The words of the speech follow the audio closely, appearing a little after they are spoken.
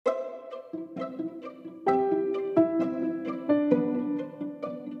You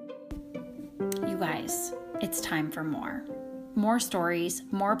guys, it's time for more. More stories,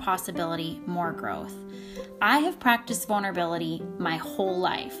 more possibility, more growth. I have practiced vulnerability my whole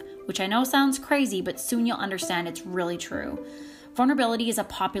life, which I know sounds crazy, but soon you'll understand it's really true. Vulnerability is a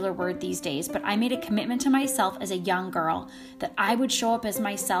popular word these days, but I made a commitment to myself as a young girl that I would show up as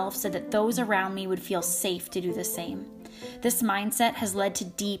myself so that those around me would feel safe to do the same. This mindset has led to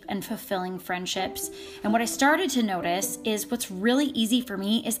deep and fulfilling friendships. And what I started to notice is what's really easy for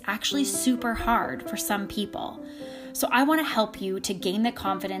me is actually super hard for some people. So I want to help you to gain the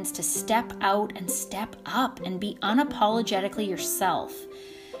confidence to step out and step up and be unapologetically yourself.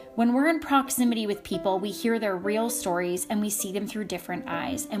 When we're in proximity with people, we hear their real stories and we see them through different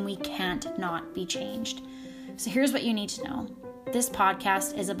eyes, and we can't not be changed. So here's what you need to know. This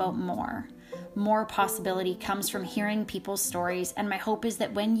podcast is about more. More possibility comes from hearing people's stories, and my hope is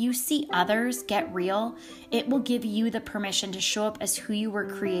that when you see others get real, it will give you the permission to show up as who you were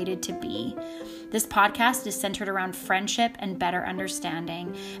created to be. This podcast is centered around friendship and better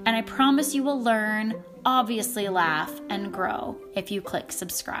understanding, and I promise you will learn, obviously laugh, and grow if you click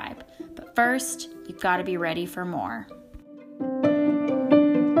subscribe. But first, you've got to be ready for more.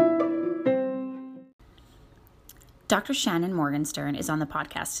 Dr. Shannon Morgenstern is on the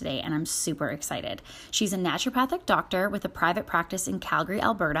podcast today, and I'm super excited. She's a naturopathic doctor with a private practice in Calgary,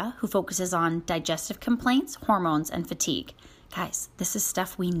 Alberta, who focuses on digestive complaints, hormones, and fatigue. Guys, this is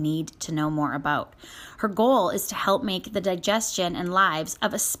stuff we need to know more about. Her goal is to help make the digestion and lives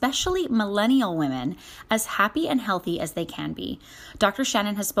of especially millennial women as happy and healthy as they can be. Dr.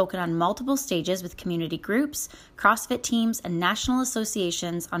 Shannon has spoken on multiple stages with community groups, CrossFit teams, and national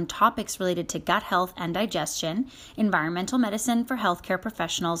associations on topics related to gut health and digestion, environmental medicine for healthcare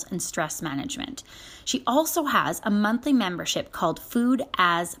professionals, and stress management. She also has a monthly membership called Food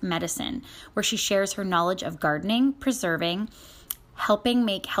as Medicine, where she shares her knowledge of gardening, preserving, helping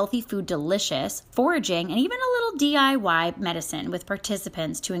make healthy food delicious, foraging, and even a little DIY medicine with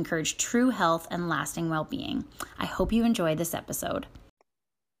participants to encourage true health and lasting well-being. I hope you enjoy this episode.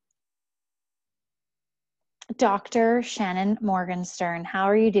 Dr. Shannon Morgenstern, how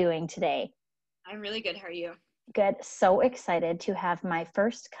are you doing today? I'm really good. How are you? Good. So excited to have my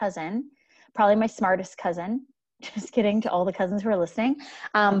first cousin, probably my smartest cousin. Just kidding to all the cousins who are listening.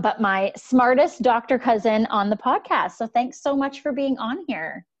 But my smartest doctor cousin on the podcast. So thanks so much for being on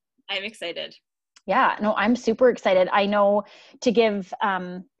here. I'm excited. Yeah, no, I'm super excited. I know, to give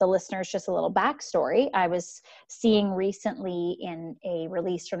the listeners just a little backstory, I was seeing recently in a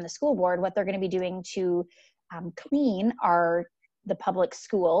release from the school board what they're going to be doing to clean the public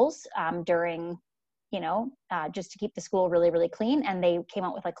schools during just to keep the school really, really clean. And they came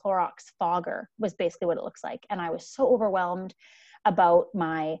out with a Clorox fogger was basically what it looks like. And I was so overwhelmed about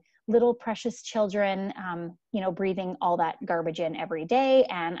my little precious children, breathing all that garbage in every day.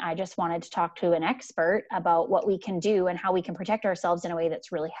 And I just wanted to talk to an expert about what we can do and how we can protect ourselves in a way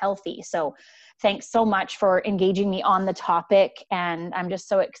that's really healthy. So thanks so much for engaging me on the topic. And I'm just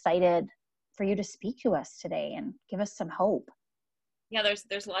so excited for you to speak to us today and give us some hope. Yeah,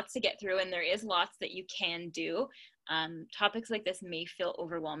 there's lots to get through, and there is lots that you can do. Topics like this may feel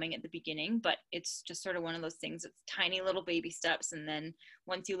overwhelming at the beginning, but it's just sort of one of those things. It's tiny little baby steps, and then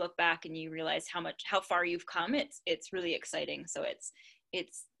once you look back and you realize how far you've come, it's really exciting. So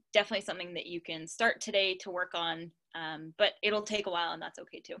it's definitely something that you can start today to work on, but it'll take a while, and that's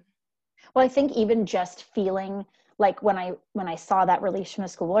okay too. Well, I think even just feeling like when I saw that release from the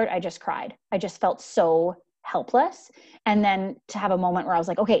school board, I just cried. I just felt so helpless. And then to have a moment where I was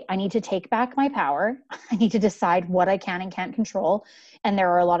like, okay, I need to take back my power. I need to decide what I can and can't control. And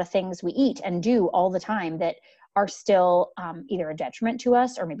there are a lot of things we eat and do all the time that are still either a detriment to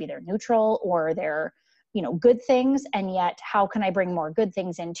us, or maybe they're neutral, or they're, good things. And yet, how can I bring more good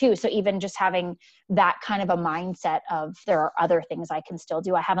things in too? So even just having that kind of a mindset of there are other things I can still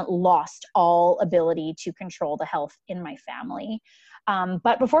do. I haven't lost all ability to control the health in my family.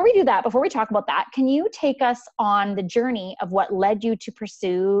 But before we do that, before we talk about that, can you take us on the journey of what led you to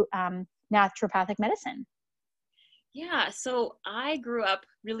pursue naturopathic medicine? Yeah, so I grew up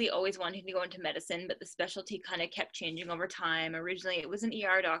really always wanting to go into medicine, but the specialty kind of kept changing over time. Originally, it was an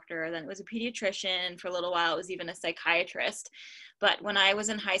ER doctor, then it was a pediatrician. For a little while, it was even a psychiatrist. But when I was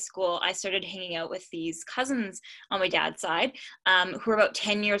in high school, I started hanging out with these cousins on my dad's side, who were about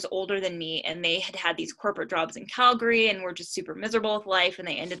 10 years older than me, and they had these corporate jobs in Calgary and were just super miserable with life, and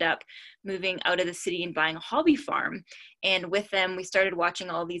they ended up moving out of the city and buying a hobby farm. And with them, we started watching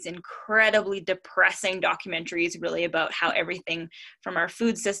all these incredibly depressing documentaries, really about how everything from our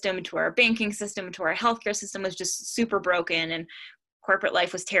food system to our banking system to our healthcare system was just super broken. And corporate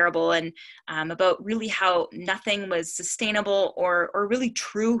life was terrible, and about really how nothing was sustainable or really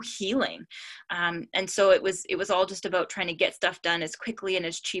true healing. And so it was all just about trying to get stuff done as quickly and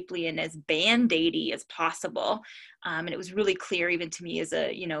as cheaply and as band-aidy as possible. And it was really clear, even to me as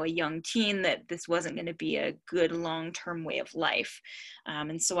a young teen, that this wasn't going to be a good long-term way of life.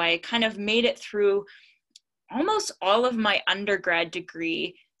 And so I kind of made it through almost all of my undergrad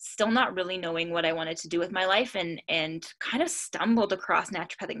degree still not really knowing what I wanted to do with my life, and kind of stumbled across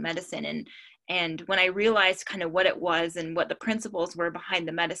naturopathic medicine. And when I realized kind of what it was and what the principles were behind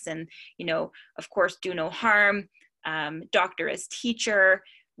the medicine, of course, do no harm, doctor as teacher,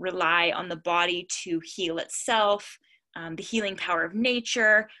 rely on the body to heal itself, the healing power of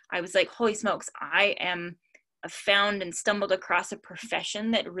nature, I was like, holy smokes, I am found and stumbled across a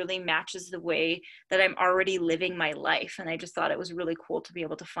profession that really matches the way that I'm already living my life. And I just thought it was really cool to be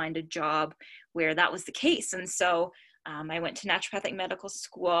able to find a job where that was the case. And so I went to naturopathic medical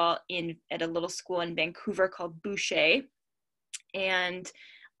school at a little school in Vancouver called Boucher. And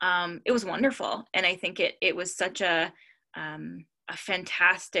it was wonderful. And I think it was such a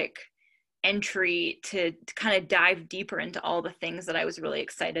fantastic entry to kind of dive deeper into all the things that I was really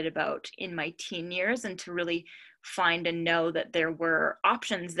excited about in my teen years, and to really find and know that there were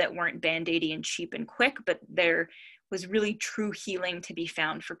options that weren't band-aidy and cheap and quick, but there was really true healing to be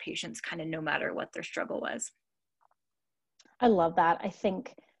found for patients, kind of no matter what their struggle was. I love that. I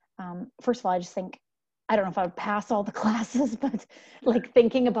think, first of all, I just think, I don't know if I would pass all the classes, but like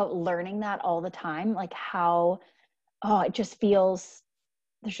thinking about learning that all the time, like how, it just feels,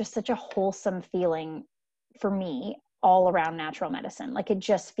 there's just such a wholesome feeling for me all around natural medicine. Like it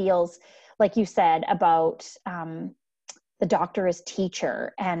just feels, like you said about the doctor as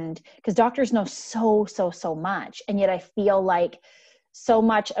teacher, and because doctors know so much, and yet I feel like so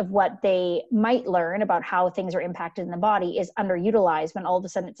much of what they might learn about how things are impacted in the body is underutilized, when all of a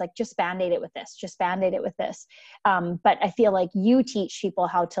sudden it's like, just band-aid it with this, just band-aid it with this. But I feel like you teach people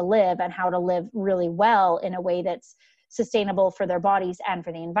how to live, and how to live really well in a way that's sustainable for their bodies and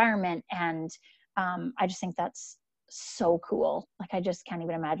for the environment. And I just think that's so cool. Like, I just can't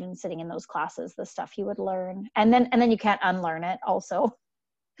even imagine sitting in those classes, the stuff you would learn. And then you can't unlearn it also.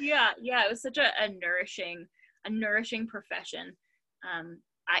 Yeah. It was such a nourishing profession.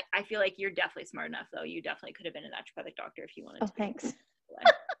 I feel like you're definitely smart enough, though. You definitely could have been a naturopathic doctor if you wanted to. Oh, thanks.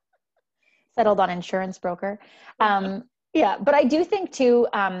 Settled on insurance broker. Yeah, but I do think too,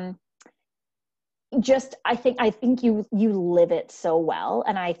 I think you live it so well.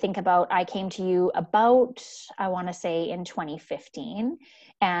 And I think about, I came to you about, I want to say in 2015,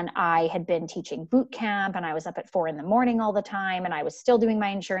 and I had been teaching boot camp, and I was up at 4 a.m. all the time, and I was still doing my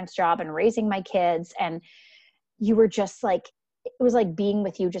insurance job and raising my kids. And you were just like, it was like being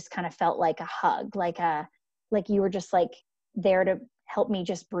with you just kind of felt like a hug, like you were just like there to help me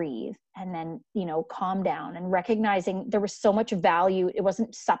just breathe, and then, calm down, and recognizing there was so much value. It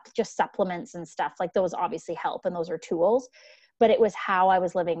wasn't just supplements and stuff, like those obviously help, and those are tools, but it was how I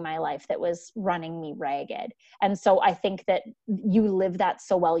was living my life that was running me ragged. And so I think that you live that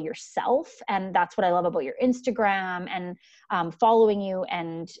so well yourself. And that's what I love about your Instagram, and following you,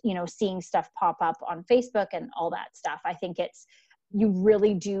 and, seeing stuff pop up on Facebook and all that stuff. I think you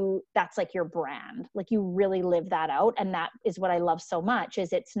really do, that's like your brand. Like, you really live that out. And that is what I love so much,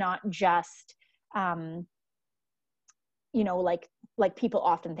 is it's not just, like people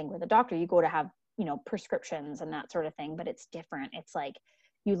often think with a doctor, you go to have, prescriptions and that sort of thing, but it's different. It's like,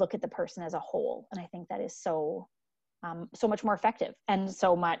 you look at the person as a whole. And I think that is so much more effective, and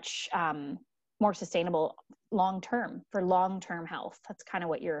so much more sustainable long-term, for long-term health. That's kind of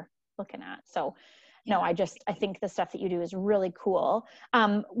what you're looking at. So no, I think the stuff that you do is really cool.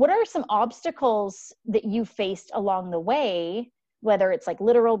 What are some obstacles that you faced along the way, whether it's like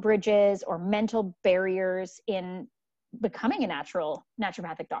literal bridges or mental barriers in becoming a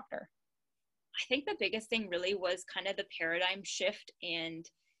naturopathic doctor? I think the biggest thing really was kind of the paradigm shift, and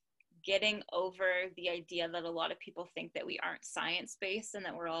getting over the idea that a lot of people think that we aren't science-based, and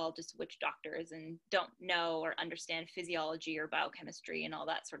that we're all just witch doctors and don't know or understand physiology or biochemistry and all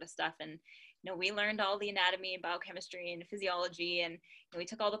that sort of stuff. And we learned all the anatomy and biochemistry and physiology, and we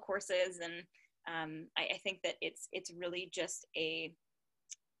took all the courses. And I think that it's really just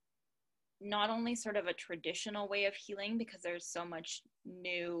not only sort of a traditional way of healing, because there's so much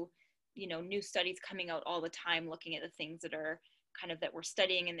new studies coming out all the time, looking at the things that are kind of that we're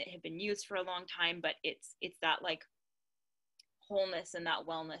studying and that have been used for a long time, but it's that like wholeness and that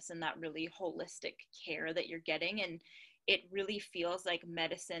wellness and that really holistic care that you're getting. And it really feels like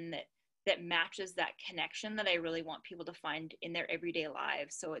medicine that matches that connection that I really want people to find in their everyday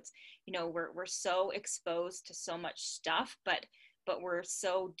lives. So it's, we're so exposed to so much stuff, but but we're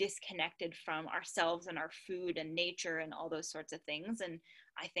so disconnected from ourselves and our food and nature and all those sorts of things. And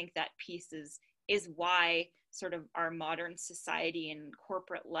I think that piece is why sort of our modern society and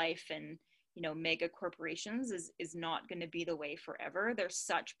corporate life and, you know, mega corporations is not going to be the way forever. There's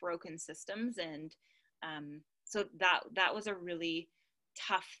such broken systems. And so that was a really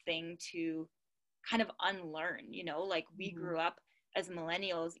tough thing to kind of unlearn, you know, like we grew up as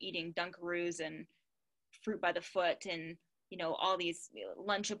millennials eating Dunkaroos and fruit by the foot and, you know, all these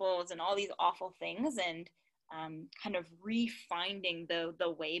Lunchables and all these awful things, and kind of refinding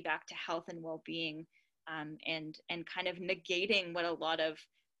the way back to health and well-being, and kind of negating what a lot of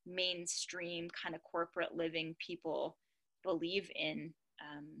mainstream kind of corporate living people believe in.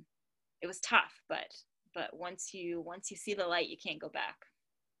 It was tough, but once you see the light, you can't go back.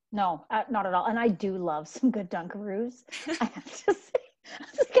 No, not at all. And I do love some good Dunkaroos. I have to say,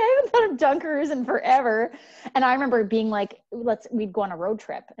 I haven't had a Dunkaroos in forever. And I remember being like, we'd go on a road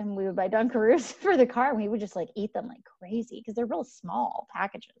trip and we would buy Dunkaroos for the car and we would just like eat them like crazy because they're real small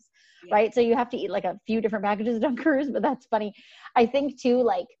packages, right? So you have to eat like a few different packages of Dunkaroos, but that's funny. I think too,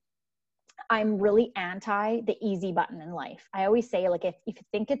 like, I'm really anti the easy button in life. I always say, like, if you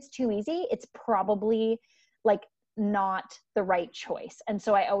think it's too easy, it's probably like not the right choice. And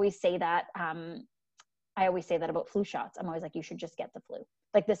so I always say that about flu shots. I'm always like, you should just get the flu.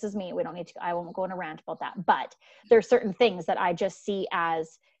 Like, this is me. We don't need to, I won't go on a rant about that. But there's certain things that I just see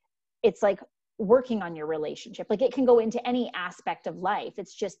as, it's like working on your relationship. Like, it can go into any aspect of life.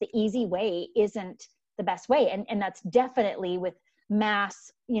 It's just the easy way isn't the best way. And that's definitely with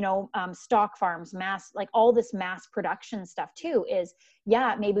mass, stock farms, mass, like all this mass production stuff too, is,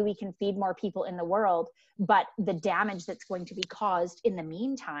 yeah, maybe we can feed more people in the world, but the damage that's going to be caused in the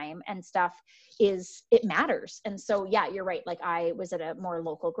meantime and stuff it matters. And so, yeah, you're right. Like, I was at a more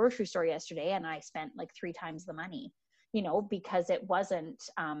local grocery store yesterday and I spent like 3 times the money, because it wasn't,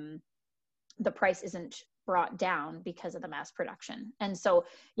 the price isn't brought down because of the mass production. And so,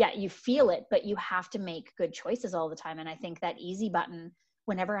 yeah, you feel it, but you have to make good choices all the time. And I think that easy button,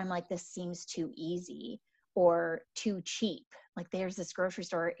 whenever I'm like, this seems too easy or too cheap, like there's this grocery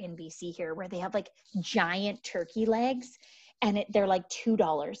store in BC here where they have like giant turkey legs and they're like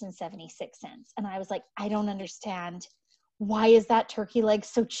 $2.76. And I was like, I don't understand. Why is that turkey leg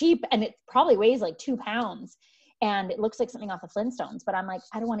so cheap? And it probably weighs like 2 pounds and it looks like something off the Flintstones, but I'm like,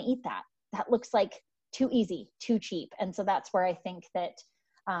 I don't want to eat that. That looks like too easy, too cheap. And so that's where I think that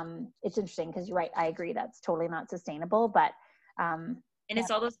it's interesting, because you're right. I agree. That's totally not sustainable, but and it's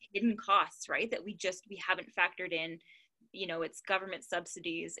all those hidden costs, right? That we haven't factored in. It's government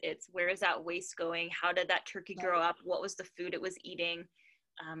subsidies. It's where is that waste going? How did that turkey grow up? What was the food it was eating?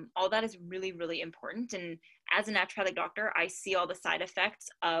 All that is really, really important. And as a naturopathic doctor, I see all the side effects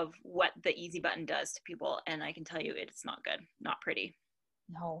of what the easy button does to people. And I can tell you it's not good, not pretty.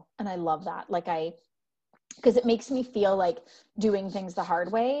 No. And I love that. Because it makes me feel like doing things the hard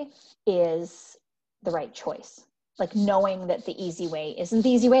way is the right choice. Like, knowing that the easy way isn't the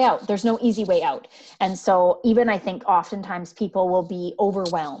easy way out. There's no easy way out. And so even I think oftentimes people will be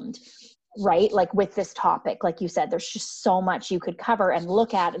overwhelmed, right? Like with this topic, like you said, there's just so much you could cover and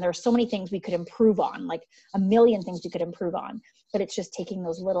look at, and there's so many things we could improve on, like a million things we could improve on, but it's just taking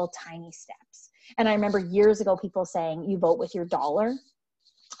those little tiny steps. And I remember years ago, people saying, you vote with your dollar.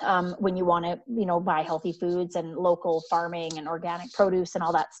 When you want to, buy healthy foods and local farming and organic produce and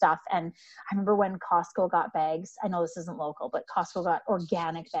all that stuff. And I remember when Costco got bags, I know this isn't local, but Costco got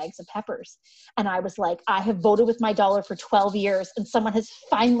organic bags of peppers. And I was like, I have voted with my dollar for 12 years and someone has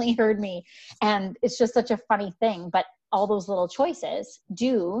finally heard me. And it's just such a funny thing, but all those little choices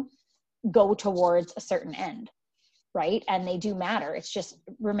do go towards a certain end, right? And they do matter. It's just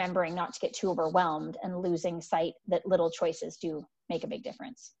remembering not to get too overwhelmed and losing sight that little choices do make a big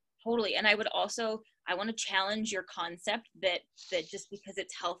difference. Totally. And I want to challenge your concept that just because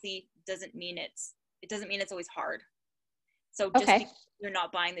it's healthy doesn't mean it's always hard. So just because you're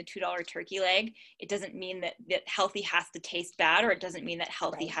not buying the $2 turkey leg, it doesn't mean that healthy has to taste bad, or it doesn't mean that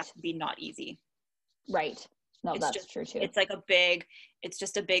healthy has to be not easy. Right. No, that's true too. It's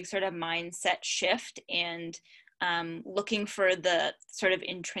just a big sort of mindset shift, and looking for the sort of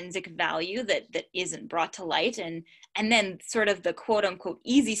intrinsic value that isn't brought to light, and then sort of the quote unquote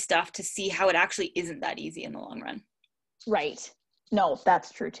easy stuff to see how it actually isn't that easy in the long run. Right. No,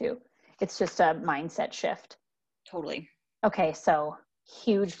 that's true too. It's just a mindset shift. Totally. Okay. So,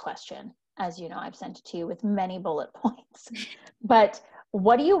 huge question. As you know, I've sent it to you with many bullet points, but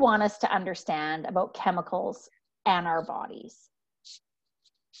what do you want us to understand about chemicals and our bodies?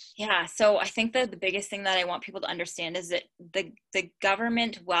 Yeah, so I think that the biggest thing that I want people to understand is that the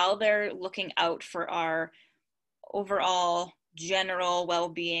government, while they're looking out for our overall general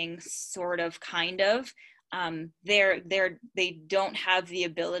well-being, sort of, kind of. They don't have the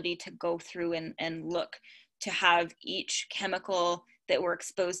ability to go through and look to have each chemical that we're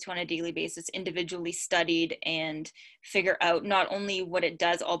exposed to on a daily basis individually studied and figure out not only what it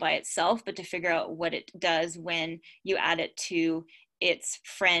does all by itself, but to figure out what it does when you add it to its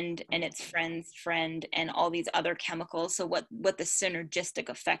friend and its friend's friend and all these other chemicals. So what the synergistic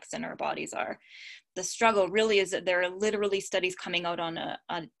effects in our bodies are. The struggle really is that there are literally studies coming out on a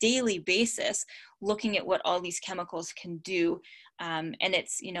daily basis looking at what all these chemicals can do. And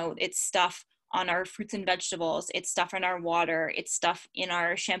it's, it's stuff on our fruits and vegetables, it's stuff in our water, it's stuff in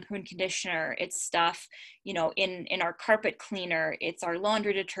our shampoo and conditioner, it's stuff, in our carpet cleaner, it's our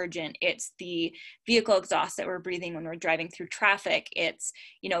laundry detergent, it's the vehicle exhaust that we're breathing when we're driving through traffic. It's,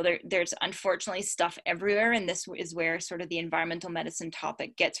 there's unfortunately stuff everywhere. And this is where sort of the environmental medicine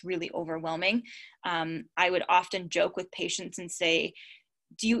topic gets really overwhelming. I would often joke with patients and say,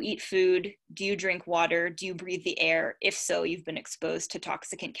 do you eat food? Do you drink water? Do you breathe the air? If so, you've been exposed to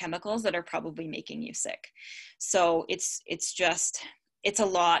toxicant chemicals that are probably making you sick. So it's a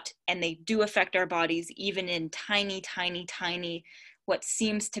lot, and they do affect our bodies even in tiny, tiny, tiny, what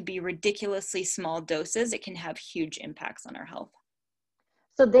seems to be ridiculously small doses. It can have huge impacts on our health.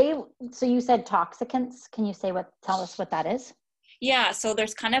 So you said toxicants. Can you tell us what that is? Yeah, so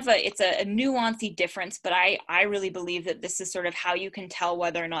there's kind of it's a nuancy difference, but I really believe that this is sort of how you can tell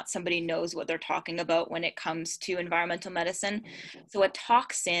whether or not somebody knows what they're talking about when it comes to environmental medicine. So a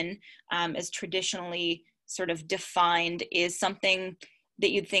toxin, is traditionally sort of defined, is something that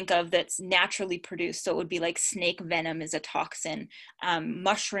you'd think of that's naturally produced. So it would be like snake venom is a toxin.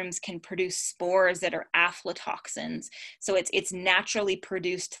 Mushrooms can produce spores that are aflatoxins. So it's naturally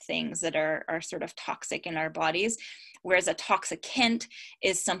produced things that are sort of toxic in our bodies. Whereas a toxicant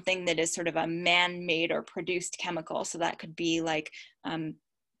is something that is sort of a man-made or produced chemical. So that could be like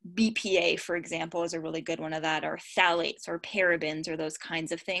BPA, for example, is a really good one of that, or phthalates or parabens or those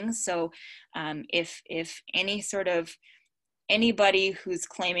kinds of things. So if anybody who's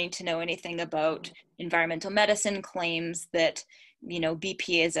claiming to know anything about environmental medicine claims that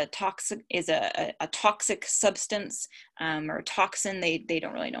BPA is a toxic substance or a toxin, they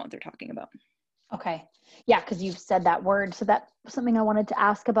don't really know what they're talking about. Okay. Yeah, because you've said that word. So that's something I wanted to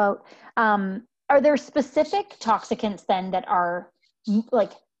ask about. Are there specific toxicants then that are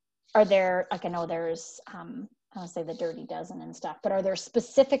I know there's, I want to say the dirty dozen and stuff, but are there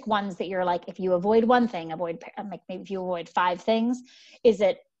specific ones that you're like, if you avoid one thing, maybe if you avoid 5 things, is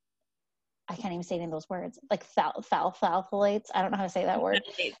it, I can't even say any of those words, like phthalates? I don't know how to say that word.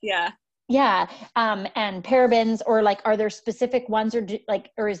 Yeah. Yeah. And parabens, or are there specific ones,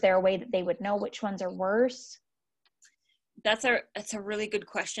 or is there a way that they would know which ones are worse? That's a really good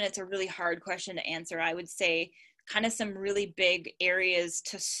question. It's a really hard question to answer. I would say kind of some really big areas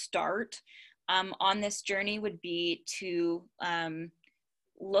to start on this journey would be to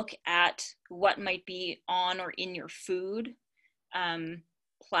look at what might be on or in your food.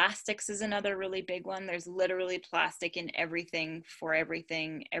 Plastics is another really big one. There's literally plastic in everything, for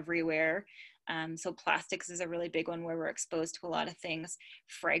everything, everywhere. So plastics is a really big one where we're exposed to a lot of things.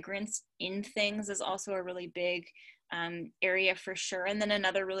 Fragrance in things is also a really big area for sure. And then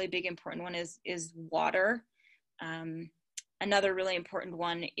another really big important one is water. Another really important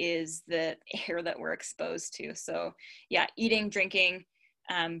one is the air that we're exposed to. So yeah, eating, drinking,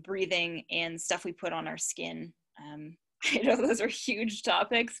 breathing, and stuff we put on our skin. I know those are huge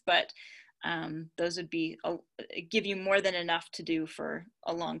topics, but those would give you more than enough to do for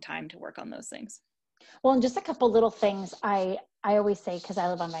a long time to work on those things. Well, and just a couple little things I always say, because I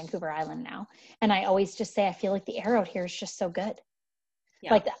live on Vancouver Island now, and I always just say, I feel like the air out here is just so good.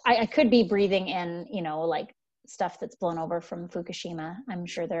 Yeah. I could be breathing in, stuff that's blown over from Fukushima. I'm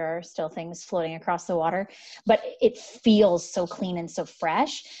sure there are still things floating across the water, but it feels so clean and so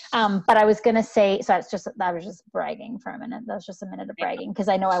fresh. But I was going to say, so that was just bragging for a minute. That was just a minute of bragging, because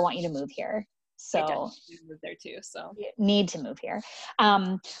I know I want you to move here. So move there too. So you need to move here.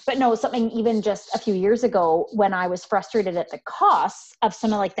 But no, something even just a few years ago when I was frustrated at the costs of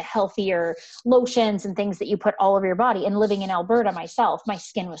some of the healthier lotions and things that you put all over your body, and living in Alberta myself, my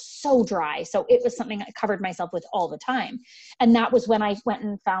skin was so dry. So it was something I covered myself with all the time. And that was when I went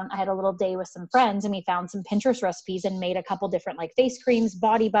and I had a little day with some friends, and we found some Pinterest recipes and made a couple different face creams,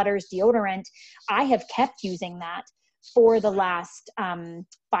 body butters, deodorant. I have kept using that for the last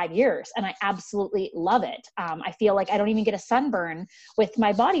 5 years, and I absolutely love it. I feel like I don't even get a sunburn with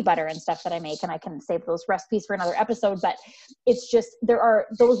my body butter and stuff that I make, and I can save those recipes for another episode. But it's just, there are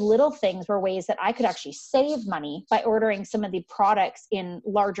those little things were ways that I could actually save money by ordering some of the products in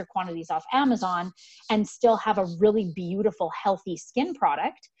larger quantities off Amazon and still have a really beautiful, healthy skin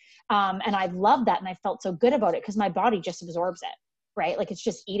product. And I love that, and I felt so good about it because my body just absorbs it, right? Like it's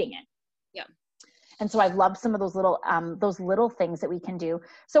just eating it. Yeah. And so I love some of those little things that we can do.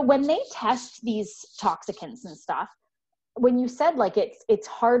 So when they test these toxicants and stuff, when you said like it's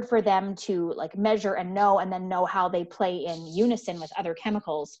hard for them to like measure and then know how they play in unison with other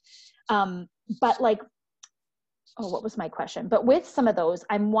chemicals. But like, what was my question? But with some of those,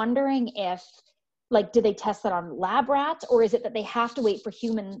 I'm wondering if like, do they test that on lab rats, or is it that they have to wait for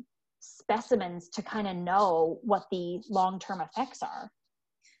human specimens to kind of know what the long-term effects are?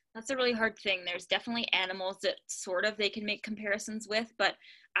 That's a really hard thing. There's definitely animals that sort of they can make comparisons with, but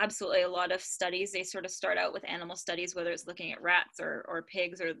absolutely a lot of studies, they sort of start out with animal studies, whether it's looking at rats or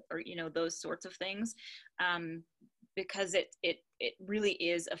pigs or you know, those sorts of things, because it really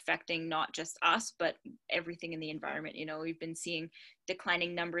is affecting not just us, but everything in the environment. You know, we've been seeing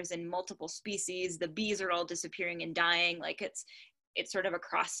declining numbers in multiple species. The bees are all disappearing and dying. Like it's sort of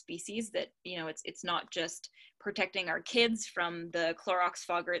across species that, you know, it's not just protecting our kids from the Clorox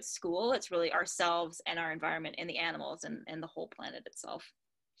fogger at school. It's really ourselves and our environment and the animals and the whole planet itself.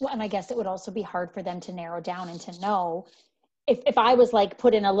 Well, and I guess it would also be hard for them to narrow down and to know if I was like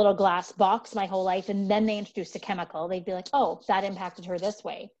put in a little glass box my whole life and then they introduced a chemical, they'd be like, oh, that impacted her this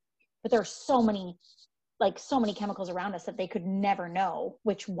way. But there are so many chemicals around us that they could never know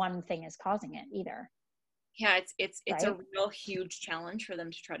which one thing is causing it either. Yeah, it's right? a real huge challenge for them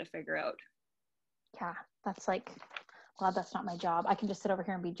to try to figure out. Yeah, that's like, glad that's not my job. I can just sit over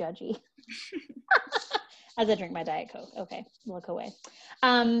here and be judgy as I drink my Diet Coke. Okay, look away.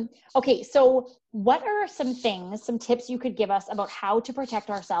 Okay, so what are some tips you could give us about how to protect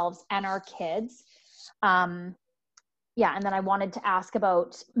ourselves and our kids? Yeah, and then I wanted to ask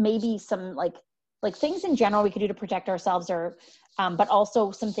about maybe some like things in general we could do to protect ourselves, or but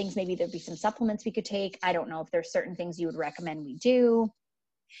also some things, maybe there'd be some supplements we could take. I don't know if there's certain things you would recommend we do.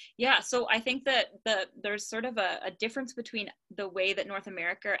 Yeah, so I think that there's sort of a difference between the way that North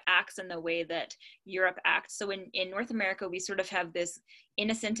America acts and the way that Europe acts. So in North America, we sort of have this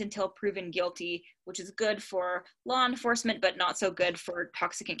innocent until proven guilty, which is good for law enforcement, but not so good for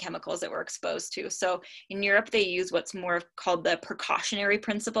toxic chemicals that we're exposed to. So in Europe, they use what's more called the precautionary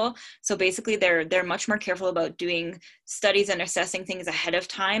principle. So basically, they're much more careful about doing studies and assessing things ahead of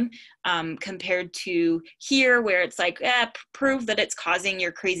time, compared to here, where it's like, prove that it's causing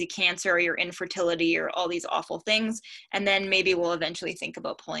your crazy cancer or your infertility or all these awful things, and then maybe we'll eventually think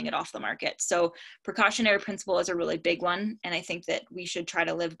about pulling it off the market. So precautionary principle is a really big one, and I think that we should try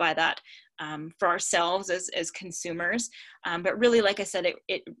to live by that for ourselves as consumers. But really, like I said,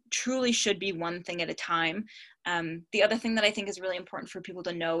 it truly should be one thing at a time. The other thing that I think is really important for people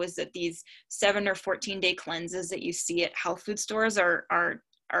to know is that these 7 or 14-day cleanses that you see at health food stores are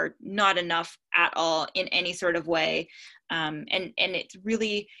not enough at all in any sort of way. And it's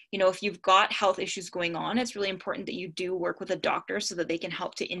really, you know, if you've got health issues going on, it's really important that you do work with a doctor so that they can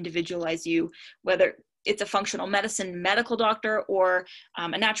help to individualize you, whether it's a functional medicine medical doctor or a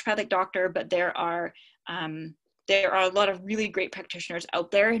naturopathic doctor. But there are a lot of really great practitioners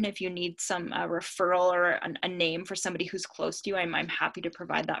out there. And if you need some referral or a name for somebody who's close to you, I'm happy to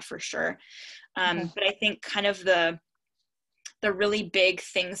provide that for sure. Okay. But I think kind of the really big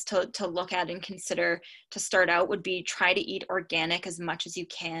things to look at and consider to start out would be try to eat organic as much as you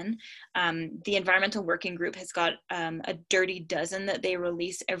can. The Environmental Working Group has got a dirty dozen that they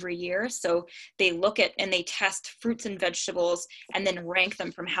release every year. So they look at and they test fruits and vegetables and then rank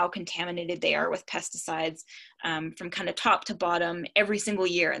them from how contaminated they are with pesticides, from kind of top to bottom every single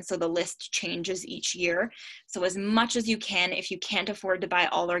year. And so the list changes each year. So as much as you can, if you can't afford to buy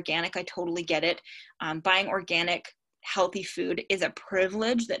all organic, I totally get it. Buying organic healthy food is a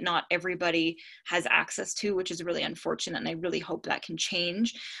privilege that not everybody has access to, which is really unfortunate, and I really hope that can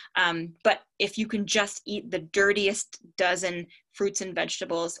change. But if you can just eat the dirtiest dozen fruits and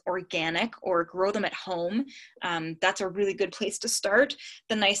vegetables organic or grow them at home, that's a really good place to start.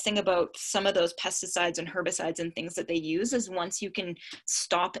 The nice thing about some of those pesticides and herbicides and things that they use is once you can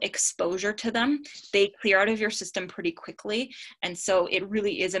stop exposure to them, they clear out of your system pretty quickly. And so it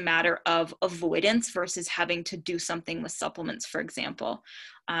really is a matter of avoidance versus having to do something with supplements, for example.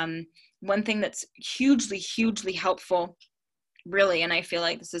 One thing that's hugely, hugely helpful, really, and I feel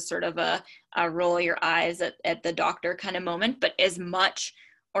like this is sort of a roll your eyes at the doctor kind of moment, but as much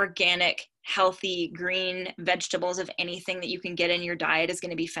organic healthy green vegetables of anything that you can get in your diet is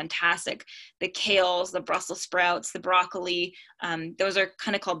going to be fantastic. The kales, the Brussels sprouts, the broccoli, those are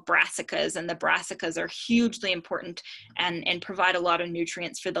kind of called brassicas, and the brassicas are hugely important and provide a lot of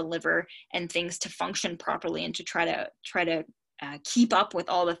nutrients for the liver and things to function properly and to try to keep up with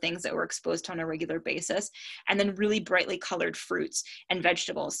all the things that we're exposed to on a regular basis. And then really brightly colored fruits and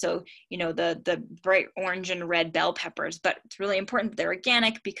vegetables. So, the bright orange and red bell peppers, but it's really important that they're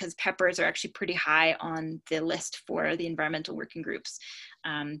organic because peppers are actually pretty high on the list for the environmental working groups.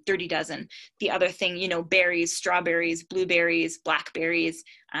 Dirty Dozen. The other thing, berries, strawberries, blueberries, blackberries.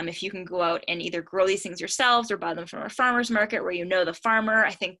 If you can go out and either grow these things yourselves or buy them from a farmer's market where the farmer,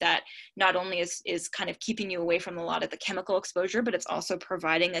 I think that not only is kind of keeping you away from a lot of the chemical exposure, but it's also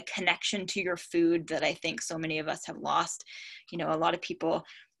providing a connection to your food that I think so many of us have lost. A lot of people,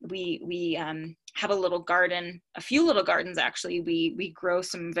 we have a few little gardens actually. We grow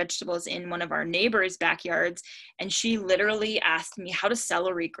some vegetables in one of our neighbors' backyards, and she literally asked me, how does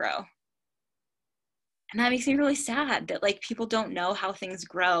celery grow? And that makes me really sad that people don't know how things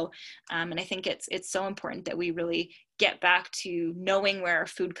grow. And I think it's so important that we really get back to knowing where our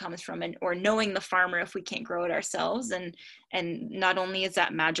food comes from or knowing the farmer if we can't grow it ourselves. And not only is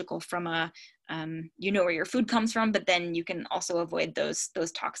that magical from where your food comes from, but then you can also avoid those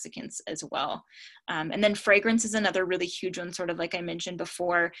toxicants as well. And then fragrance is another really huge one, sort of like I mentioned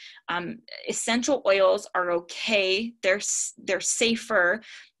before. Essential oils are okay. They're safer,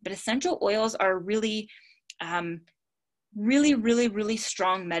 but essential oils are really, really, really, really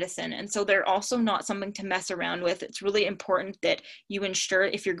strong medicine. And so they're also not something to mess around with. It's really important that you ensure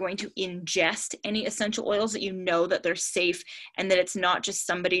if you're going to ingest any essential oils that you know that they're safe and that it's not just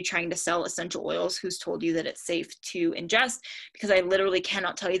somebody trying to sell essential oils who's told you that it's safe to ingest, because I literally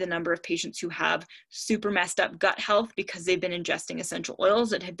cannot tell you the number of patients who have super messed up gut health because they've been ingesting essential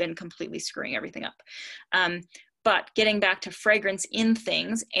oils that have been completely screwing everything up. But getting back to fragrance in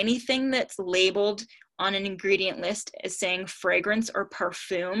things, anything that's labeled on an ingredient list as saying fragrance or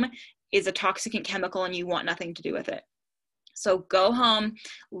perfume is a toxicant chemical and you want nothing to do with it. So go home,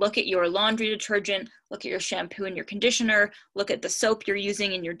 look at your laundry detergent, look at your shampoo and your conditioner, look at the soap you're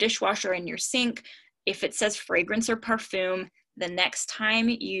using in your dishwasher and your sink. If it says fragrance or perfume, the next time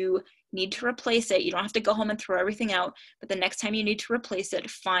you need to replace it, you don't have to go home and throw everything out, but the next time you need to replace it,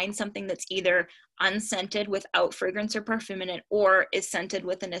 find something that's either unscented without fragrance or perfume in it, or is scented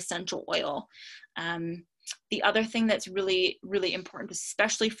with an essential oil. The other thing that's really, really important,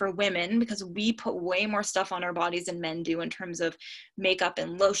 especially for women, because we put way more stuff on our bodies than men do in terms of makeup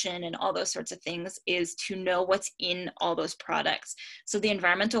and lotion and all those sorts of things, is to know what's in all those products. So the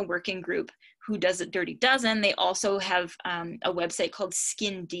Environmental Working Group, who does it Dirty Dozen, they also have a website called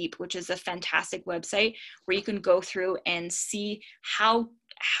Skin Deep, which is a fantastic website where you can go through and see how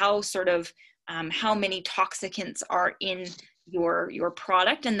many toxicants are in your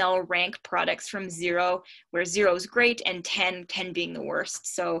product, and they'll rank products from 0, where 0 is great, and 10 being the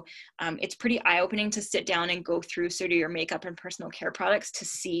worst. So it's pretty eye-opening to sit down and go through sort of your makeup and personal care products to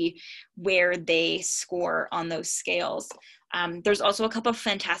see where they score on those scales. There's also a couple of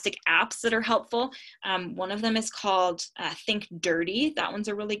fantastic apps that are helpful. One of them is called Think Dirty. That one's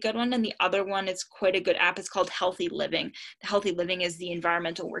a really good one. And the other one is quite a good app. It's called Healthy Living. The Healthy Living is the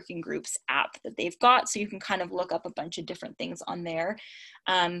Environmental Working Group's app that they've got. So you can kind of look up a bunch of different things on there.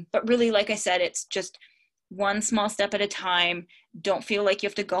 But really, like I said, it's just one small step at a time. Don't feel like you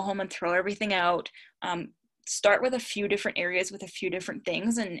have to go home and throw everything out. Start with a few different areas with a few different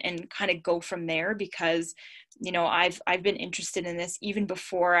things and kind of go from there, because I've been interested in this even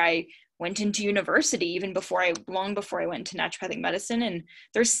before I went into university, long before I went into naturopathic medicine, and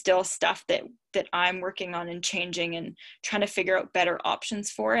there's still stuff that I'm working on and changing and trying to figure out better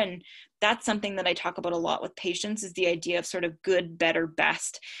options for. And that's something that I talk about a lot with patients, is the idea of sort of good, better,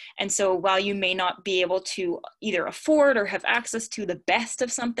 best. And so while you may not be able to either afford or have access to the best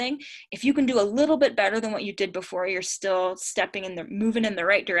of something, if you can do a little bit better than what you did before, you're still moving in the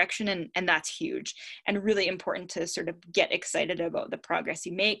right direction. And that's huge and really important to sort of get excited about the progress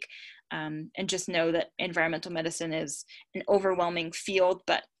you make. And just know that environmental medicine is an overwhelming field,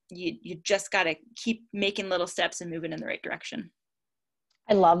 but you just got to keep making little steps and moving in the right direction.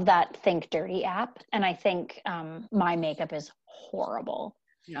 I love that Think Dirty app. And I think my makeup is horrible.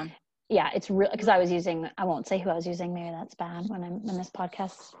 Yeah, it's real, because I won't say who I was using, maybe that's bad when this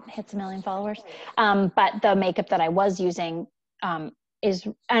podcast hits 1 million followers. But the makeup that I was using and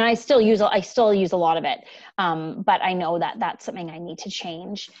I still use a lot of it. But I know that that's something I need to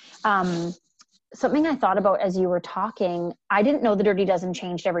change. Something I thought about as you were talking, I didn't know the Dirty Dozen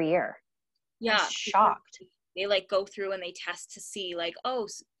changed every year. Yeah. I'm shocked. They go through and they test to see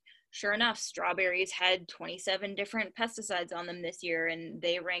sure enough, strawberries had 27 different pesticides on them this year, and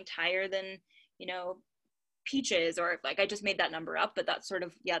they ranked higher than, you know, peaches, or like, I just made that number up, but that's sort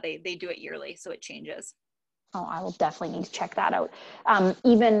of, yeah, they do it yearly, so it changes. Oh, I will definitely need to check that out.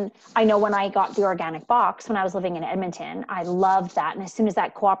 Even I know when I got the organic box when I was living in Edmonton, I loved that. And as soon as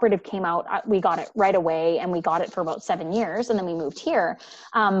that cooperative came out, we got it right away, and we got it for about 7 years, and then we moved here.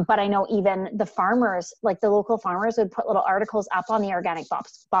 But I know even the farmers, like the local farmers, would put little articles up on the organic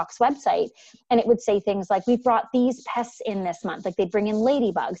box website, and it would say things like, "We've brought these pests in this month." Like they'd bring in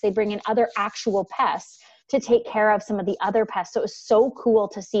ladybugs, they'd bring in other actual pests to take care of some of the other pests. So it was so cool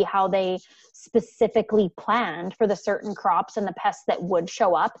to see how they specifically planned for the certain crops and the pests that would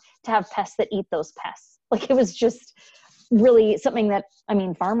show up to have pests that eat those pests. Like it was just really something that, I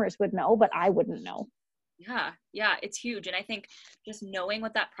mean, farmers would know, but I wouldn't know. Yeah, it's huge. And I think just knowing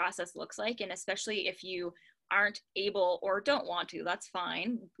what that process looks like, and especially if you aren't able or don't want to, that's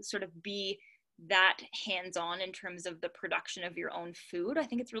fine, sort of be that hands-on in terms of the production of your own food. I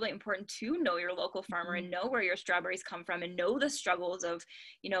think it's really important to know your local farmer and know where your strawberries come from, and know the struggles of,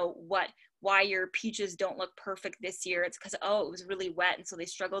 you know, why your peaches don't look perfect this year. It's because, oh, it was really wet, and so they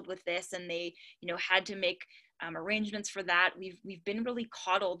struggled with this, and they, you know, had to make arrangements for that. We've been really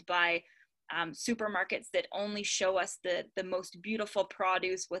coddled by supermarkets that only show us the most beautiful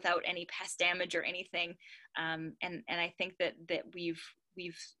produce without any pest damage or anything, and I think that we've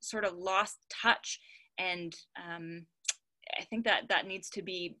sort of lost touch, and I think that needs to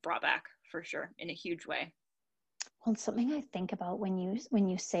be brought back for sure in a huge way. Well, something I think about when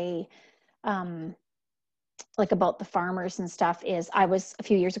you say like about the farmers and stuff is, a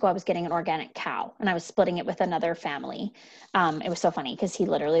few years ago, I was getting an organic cow, and I was splitting it with another family. It was so funny because he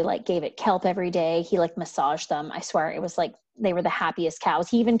literally like gave it kelp every day. He like massaged them. I swear it was like, they were the happiest cows.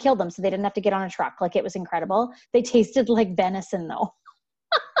 He even killed them so they didn't have to get on a truck. Like it was incredible. They tasted like venison though.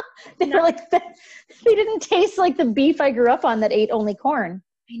 They were like, they didn't taste like the beef I grew up on that ate only corn.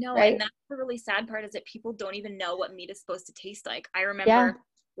 I know. Right? And that's the really sad part, is that people don't even know what meat is supposed to taste like. I remember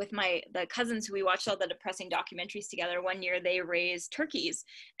with the cousins who we watched all the depressing documentaries together, one year they raised turkeys.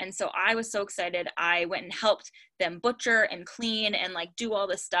 And so I was so excited. I went and helped them butcher and clean and like do all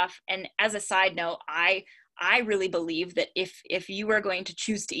this stuff. And as a side note, I really believe that if you are going to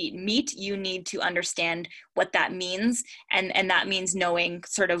choose to eat meat, you need to understand what that means. And that means knowing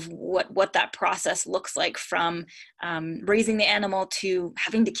sort of what that process looks like, from raising the animal to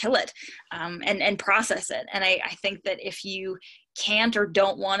having to kill it, and process it. And I think that if you can't or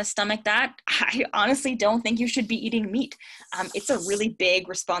don't want to stomach that, I honestly don't think you should be eating meat. It's a really big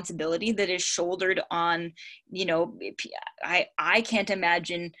responsibility that is shouldered on, you know, I can't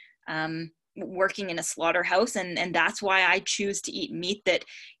imagine working in a slaughterhouse, and that's why I choose to eat meat that,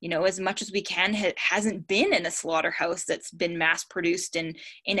 you know, as much as we can, hasn't been in a slaughterhouse that's been mass produced in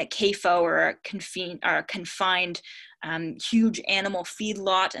a CAFO or a confined huge animal feed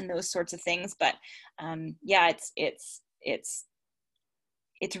lot and those sorts of things. But yeah,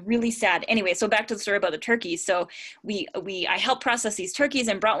 it's really sad. Anyway, so back to the story about the turkeys. So I helped process these turkeys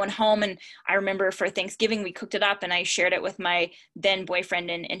and brought one home. And I remember for Thanksgiving, we cooked it up and I shared it with my then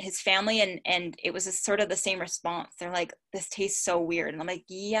boyfriend and his family. And it was sort of the same response. They're like, "This tastes so weird." And I'm like,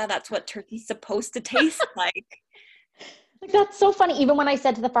 yeah, that's what turkey's supposed to taste like. Like, that's so funny. Even when I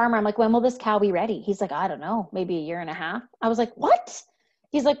said to the farmer, I'm like, "When will this cow be ready?" He's like, "I don't know, maybe 1.5 years." I was like, "What?"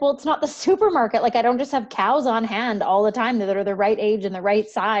 He's like, "Well, it's not the supermarket. Like, I don't just have cows on hand all the time that are the right age and the right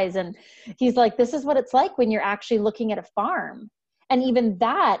size." And he's like, "This is what it's like when you're actually looking at a farm." And even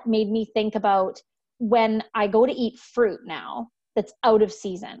that made me think about when I go to eat fruit now that's out of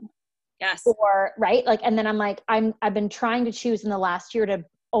season. Yes. Or, right? Like, and then I'm like, I've been trying to choose in the last year to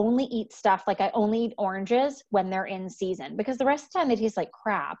only eat stuff. Like I only eat oranges when they're in season, because the rest of the time they taste like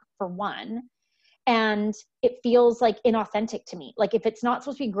crap, for one. And it feels like inauthentic to me. Like if it's not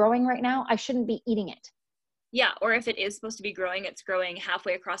supposed to be growing right now, I shouldn't be eating it. Yeah, or if it is supposed to be growing, it's growing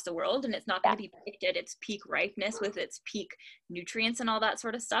halfway across the world, and it's not going to be picked at its peak ripeness with its peak nutrients and all that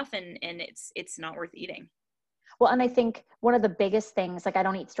sort of stuff, and it's not worth eating. Well, and I think one of the biggest things, like I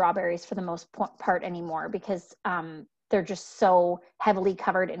don't eat strawberries for the most part anymore, because they're just so heavily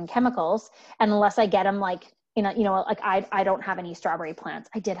covered in chemicals. And unless I get them like, like I don't have any strawberry plants.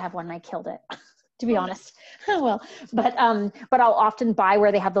 I did have one and I killed it. To be honest. Well, but I'll often buy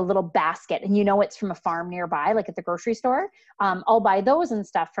where they have the little basket and it's from a farm nearby, like at the grocery store. I'll buy those and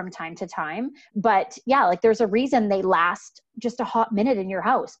stuff from time to time. But yeah, like there's a reason they last just a hot minute in your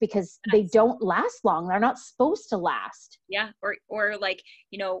house, because they don't last long. They're not supposed to last. Yeah. Or like,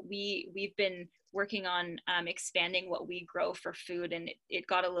 we've been working on expanding what we grow for food, and it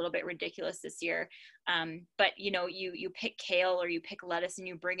got a little bit ridiculous this year. But you pick kale or you pick lettuce and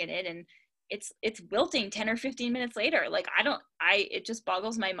you bring it in, and it's wilting 10 or 15 minutes later. Like it just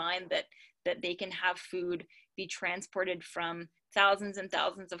boggles my mind that they can have food be transported from thousands and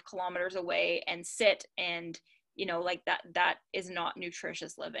thousands of kilometers away and sit, and like that is not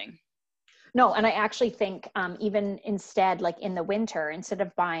nutritious living. No, and I actually think even instead, like in the winter, instead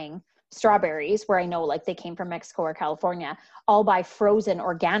of buying strawberries where I know like they came from Mexico or California, I'll buy frozen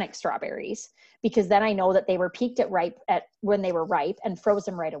organic strawberries, because then I know that they were peaked at when they were ripe and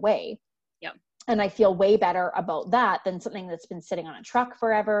frozen right away. Yep. And I feel way better about that than something that's been sitting on a truck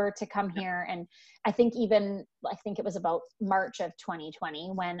forever to come here. And I think it was about March of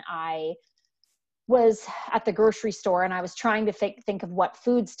 2020 when I was at the grocery store and I was trying to think of what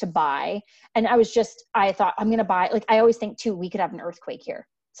foods to buy. And I thought I'm going to buy, like, I always think too, we could have an earthquake here.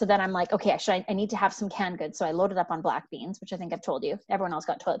 So then I'm like, okay, I need to have some canned goods. So I loaded up on black beans, which I think I've told you. Everyone else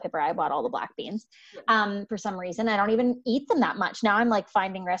got toilet paper. I bought all the black beans. For some reason, I don't even eat them that much. Now I'm like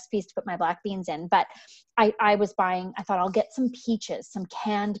finding recipes to put my black beans in. But I thought I'll get some peaches, some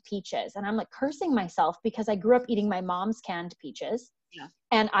canned peaches. And I'm like cursing myself because I grew up eating my mom's canned peaches. Yeah.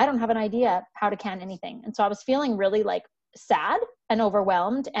 And I don't have an idea how to can anything. And so I was feeling really like sad and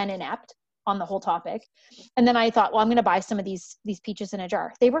overwhelmed and inept on the whole topic. And then I thought, well, I'm going to buy some of these peaches in a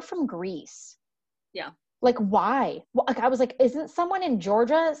jar. They were from Greece. Yeah. Like, why? Well, like, I was like, isn't someone in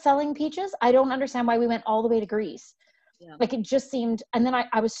Georgia selling peaches? I don't understand why we went all the way to Greece. Yeah. Like, it just seemed, and then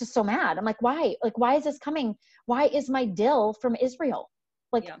I was just so mad. I'm like, why? Like, why is this coming? Why is my dill from Israel?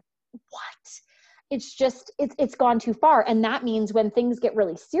 Like, what? It's just, it's gone too far. And that means when things get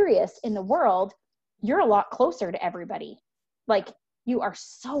really serious in the world, you're a lot closer to everybody. Like, you are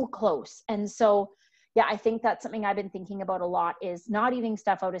so close. And so, yeah, I think that's something I've been thinking about a lot, is not eating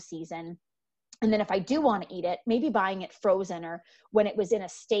stuff out of season. And then if I do want to eat it, maybe buying it frozen, or when it was in a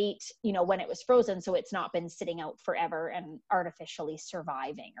state, when it was frozen, so it's not been sitting out forever and artificially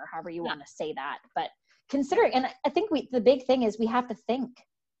surviving, or however you want to say that. But considering, and I think the big thing is we have to think.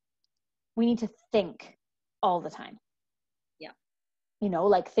 We need to think all the time. Yeah.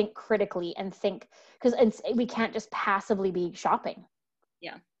 Like think critically and think, because we can't just passively be shopping.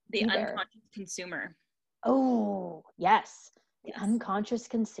 Yeah. The unconscious consumer. Oh, yes. The unconscious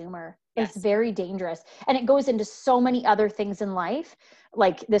consumer. It's very dangerous. And it goes into so many other things in life.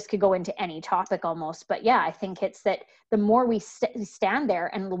 Like, this could go into any topic almost. But yeah, I think it's that the more we stand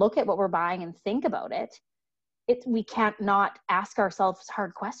there and look at what we're buying and think about it, we can't not ask ourselves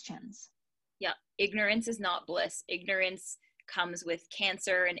hard questions. Yeah. Ignorance is not bliss. Ignorance comes with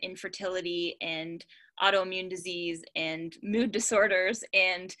cancer and infertility and autoimmune disease and mood disorders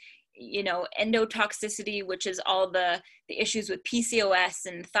and endotoxicity, which is all the issues with PCOS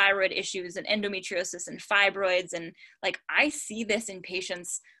and thyroid issues and endometriosis and fibroids. And like, I see this in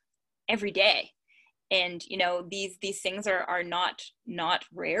patients every day. And, these things are not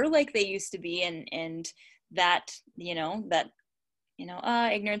rare like they used to be. And that,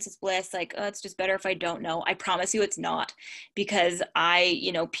 ignorance is bliss. Like, oh, it's just better if I don't know. I promise you it's not, because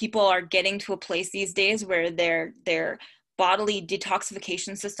people are getting to a place these days where their bodily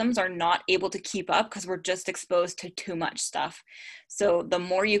detoxification systems are not able to keep up because we're just exposed to too much stuff. So the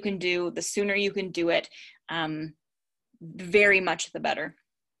more you can do, the sooner you can do it, very much the better.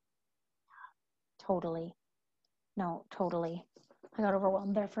 Totally. No, totally. I got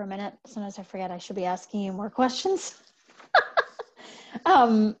overwhelmed there for a minute. Sometimes I forget I should be asking you more questions.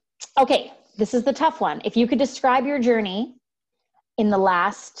 Okay, this is the tough one. If you could describe your journey in the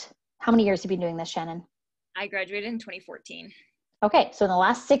last, how many years have you been doing this, Shannon? I graduated in 2014. Okay, so in the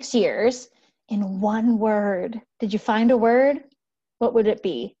last 6 years, in one word, did you find a word? What would it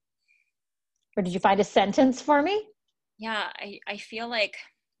be? Or did you find a sentence for me? Yeah, I feel like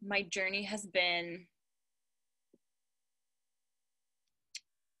my journey has been,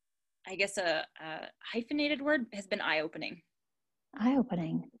 I guess a hyphenated word has been eye-opening.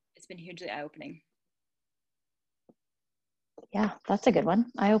 Eye-opening. It's been hugely eye-opening. Yeah, that's a good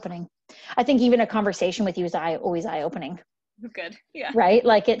one. Eye-opening. I think even a conversation with you is always eye-opening. Good. Yeah. Right?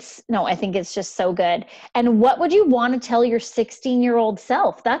 Like, I think it's just so good. And what would you want to tell your 16-year-old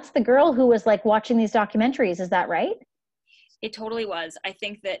self? That's the girl who was like watching these documentaries. Is that right? It totally was. I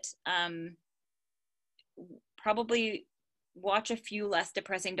think that probably watch a few less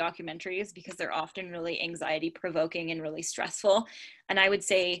depressing documentaries, because they're often really anxiety provoking and really stressful. And I would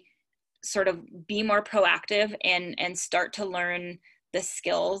say sort of be more proactive and start to learn the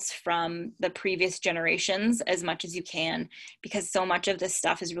skills from the previous generations as much as you can, because so much of this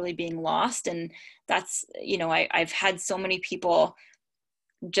stuff is really being lost. And that's, I've had so many people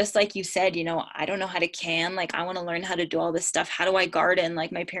just like you said, I don't know how to can, like, I want to learn how to do all this stuff. How do I garden?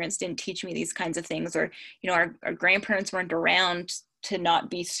 Like, my parents didn't teach me these kinds of things, or, our grandparents weren't around to not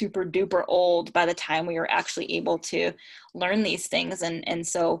be super duper old by the time we were actually able to learn these things. And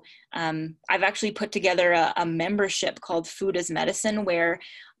so I've actually put together a membership called Food as Medicine, where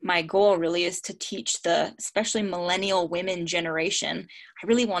my goal really is to teach the especially millennial women generation. I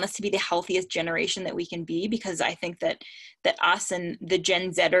really want us to be the healthiest generation that we can be, because I think that us and the Gen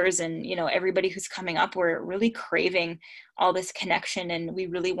Zers and everybody who's coming up, we're really craving all this connection, and we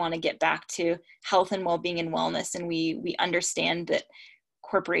really want to get back to health and well-being and wellness. And we understand that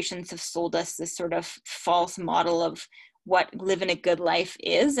corporations have sold us this sort of false model of what living a good life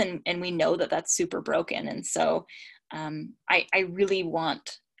is, and we know that that's super broken. And so I really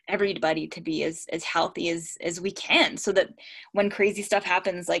want everybody to be as healthy as we can, so that when crazy stuff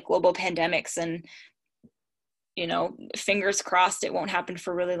happens, like global pandemics, and fingers crossed it won't happen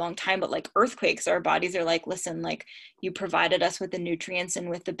for a really long time, but like earthquakes, our bodies are like, listen, like, you provided us with the nutrients and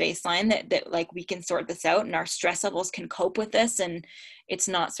with the baseline that like we can sort this out, and our stress levels can cope with this. And it's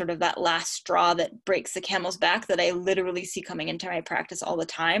not sort of that last straw that breaks the camel's back that I literally see coming into my practice all the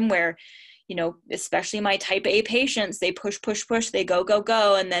time, where especially my type A patients, they push, they go.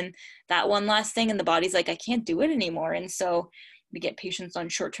 And then that one last thing, and the body's like, I can't do it anymore. And so we get patients on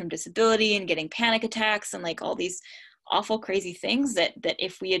short-term disability and getting panic attacks and like all these awful, crazy things that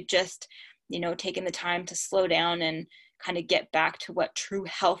if we had just, taken the time to slow down and kind of get back to what true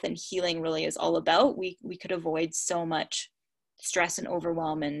health and healing really is all about, we could avoid so much stress and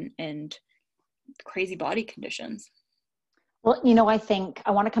overwhelm and crazy body conditions. Well, I think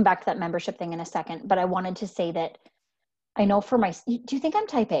I want to come back to that membership thing in a second, but I wanted to say that I know do you think I'm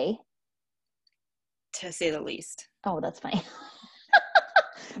type A? To say the least. Oh, that's fine.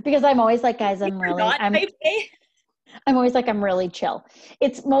 Because I'm always like, guys, I'm always like, I'm really chill.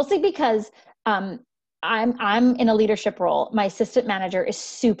 It's mostly because I'm in a leadership role. My assistant manager is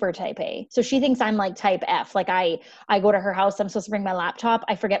super type A. So she thinks I'm like type F. Like I go to her house, I'm supposed to bring my laptop.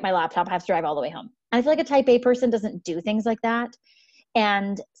 I forget my laptop. I have to drive all the way home. And I feel like a type A person doesn't do things like that.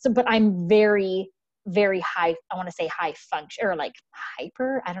 And so, but I'm very, very high, I want to say high function, or like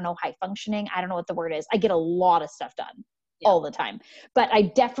hyper, I don't know, high functioning. I don't know what the word is. I get a lot of stuff done all the time, but I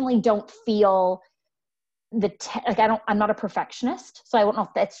definitely don't feel I'm not a perfectionist. So I don't know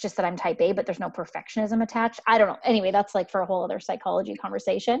if that's just that I'm type A, but there's no perfectionism attached. I don't know. Anyway, that's like for a whole other psychology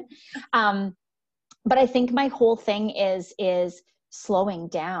conversation. But I think my whole thing is slowing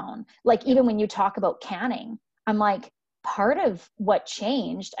down. Like, even when you talk about canning, I'm like, part of what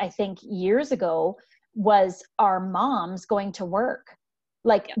changed, I think, years ago was our moms going to work.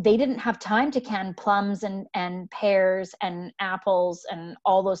 Like, they didn't have time to can plums and pears and apples and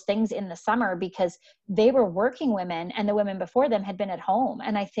all those things in the summer, because they were working women, and the women before them had been at home.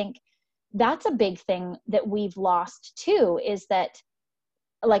 And I think that's a big thing that we've lost too, is that,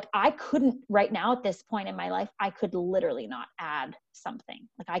 like, I couldn't right now at this point in my life, I could literally not add something.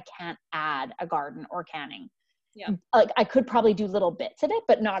 Like, I can't add a garden or canning. Yeah. Like, I could probably do little bits of it,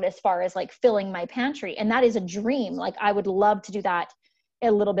 but not as far as like filling my pantry. And that is a dream. Like, I would love to do that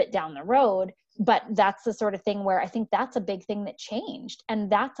a little bit down the road, but that's the sort of thing where I think that's a big thing that changed. And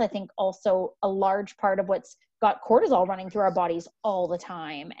that's, I think, also a large part of what's got cortisol running through our bodies all the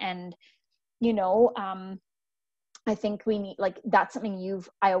time. And, I think we need, like, that's something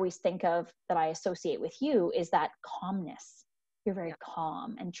I always think of that I associate with you, is that calmness. You're very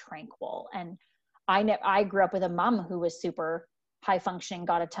calm and tranquil. And I grew up with a mom who was super high functioning,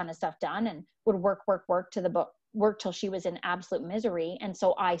 got a ton of stuff done, and would work till she was in absolute misery. And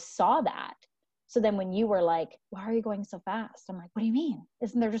so I saw that. So then when you were like, why are you going so fast? I'm like, what do you mean?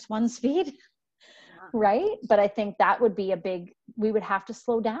 Isn't there just one speed? Yeah. Right. But I think that would be we would have to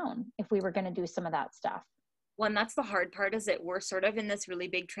slow down if we were going to do some of that stuff. Well, and that's the hard part, is that we're sort of in this really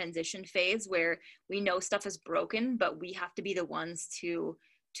big transition phase where we know stuff is broken, but we have to be the ones to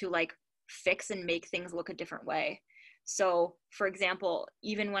like fix and make things look a different way. So, for example,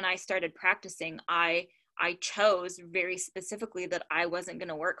 even when I started practicing, I chose very specifically that I wasn't going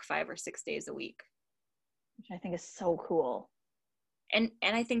to work 5 or 6 days a week. Which I think is so cool. And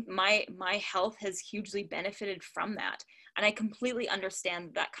I think my health has hugely benefited from that. And I completely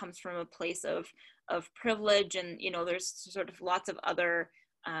understand that comes from a place of privilege, and, there's sort of lots of other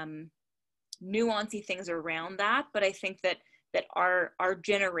nuancy things around that. But I think that our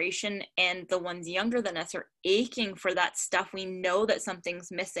generation and the ones younger than us are aching for that stuff. We know that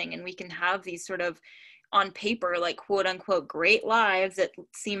something's missing, and we can have these sort of, on paper, like, quote unquote, great lives that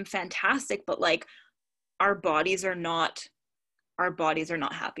seem fantastic, but like our bodies are not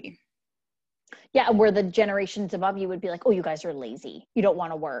happy. Yeah, where the generations above you would be like, oh, you guys are lazy. You don't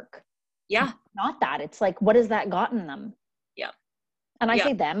want to work. Yeah. Not that. It's like, what has that gotten them? Yeah. And I Yeah.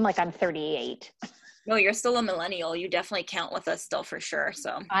 say them like I'm 38. No, you're still a millennial. You definitely count with us still for sure.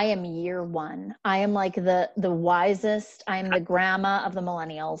 So I am year one. I am like the wisest. I'm the grandma of the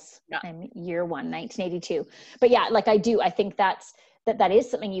millennials. Yeah. I'm year one, 1982. But yeah, like I think that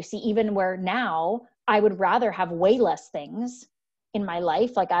is something you see even where now I would rather have way less things in my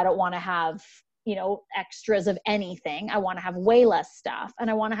life. Like I don't want to have, extras of anything. I want to have way less stuff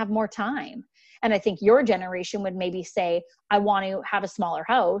and I want to have more time. And I think your generation would maybe say, I want to have a smaller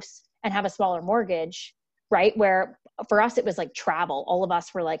house and have a smaller mortgage, right? Where for us, it was like travel. All of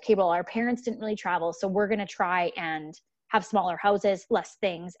us were like, okay, well, our parents didn't really travel. So we're going to try and have smaller houses, less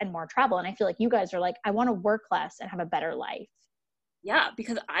things, and more travel. And I feel like you guys are like, I want to work less and have a better life. Yeah,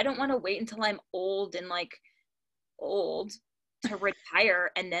 because I don't want to wait until I'm old to retire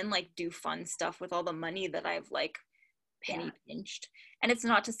and then like do fun stuff with all the money that I've like penny pinched. And it's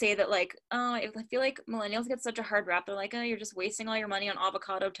not to say that like, I feel like millennials get such a hard rap. They're like, oh, you're just wasting all your money on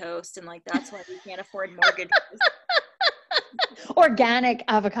avocado toast. And like, that's why we can't afford mortgages. Organic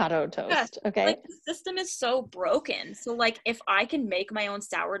avocado toast. Yeah. Okay. Like the system is so broken. So like if I can make my own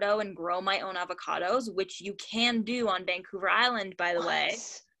sourdough and grow my own avocados, which you can do on Vancouver Island, by the way.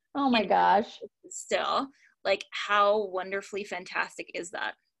 Oh my gosh. Still, like how wonderfully fantastic is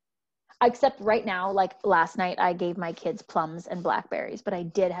that? Except right now, like last night, I gave my kids plums and blackberries, but I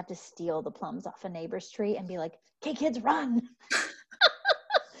did have to steal the plums off a neighbor's tree and be like, okay, kids, run.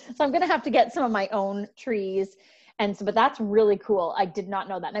 So I'm going to have to get some of my own trees. And so, but that's really cool. I did not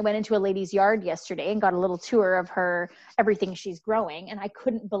know that. And I went into a lady's yard yesterday and got a little tour of her, everything she's growing. And I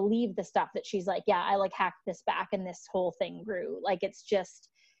couldn't believe the stuff that she's like, yeah, I like hacked this back and this whole thing grew. Like,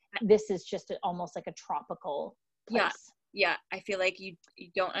 this is just almost like a tropical place. Yeah, I feel like you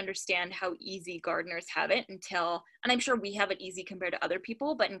don't understand how easy gardeners have it until, and I'm sure we have it easy compared to other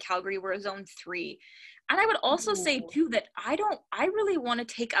people, but in Calgary, we're zone 3. And I would also say too, that I really want to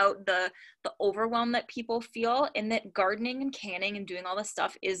take out the overwhelm that people feel, and that gardening and canning and doing all this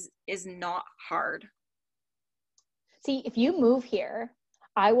stuff is not hard. See, if you move here,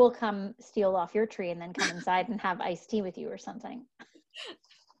 I will come steal off your tree and then come inside and have iced tea with you or something.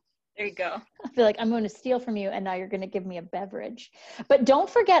 There you go. I feel like I'm going to steal from you and now you're going to give me a beverage. But don't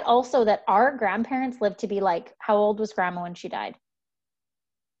forget also that our grandparents lived to be like, how old was grandma when she died?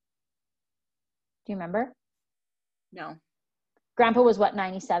 Do you remember? No. Grandpa was what,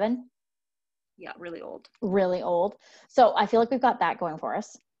 97? Yeah, really old. Really old. So I feel like we've got that going for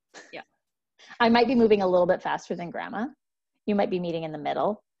us. Yeah. I might be moving a little bit faster than grandma. You might be meeting in the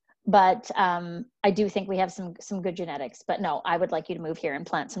middle. But I do think we have some good genetics. But no, I would like you to move here and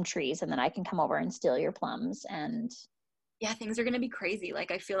plant some trees, and then I can come over and steal your plums. And yeah, things are going to be crazy.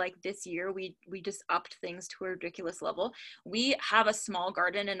 Like I feel like this year we just upped things to a ridiculous level. We have a small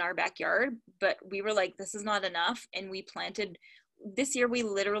garden in our backyard, but we were like, this is not enough. And this year we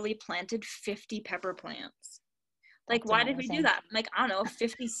literally planted 50 pepper plants. Like, why did we do that? Like, I don't know,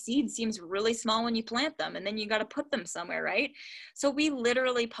 50 seeds seems really small when you plant them, and then you got to put them somewhere, right? So we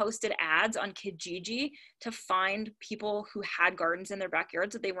literally posted ads on Kijiji to find people who had gardens in their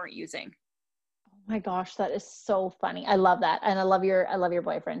backyards that they weren't using. Oh my gosh, that is so funny. I love that. And I love your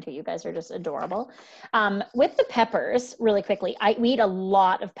boyfriend too. You guys are just adorable. With the peppers, really quickly, we eat a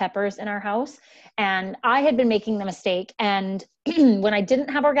lot of peppers in our house, and I had been making the mistake. And when I didn't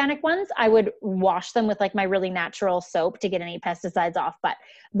have organic ones, I would wash them with like my really natural soap to get any pesticides off, but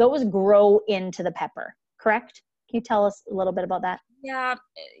those grow into the pepper, correct? Can you tell us a little bit about that? Yeah.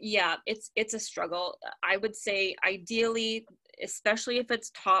 It's a struggle. I would say ideally, especially if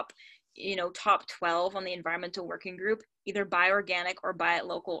it's top 12 on the environmental working group, either buy organic or buy it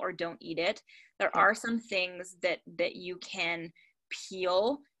local or don't eat it. There are some things that you can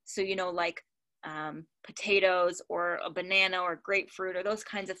peel. So, like potatoes or a banana or grapefruit or those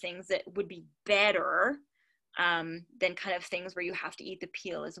kinds of things that would be better than kind of things where you have to eat the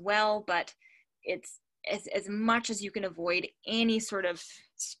peel as well. But it's as much as you can avoid any sort of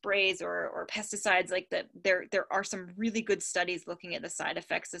sprays or pesticides like that. There are some really good studies looking at the side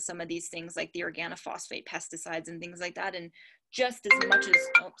effects of some of these things like the organophosphate pesticides and things like that. And just as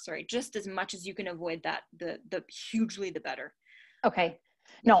much as you can avoid that, the hugely the better. Okay.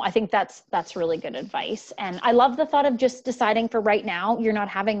 No, I think that's really good advice. And I love the thought of just deciding for right now, you're not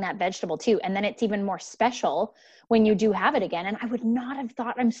having that vegetable too. And then it's even more special when you do have it again. And I would not have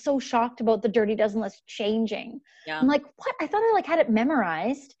thought, I'm so shocked about the Dirty Dozen list changing. Yeah. I'm like, what? I thought I like had it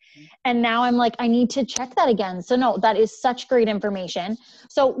memorized. And now I'm like, I need to check that again. So no, that is such great information.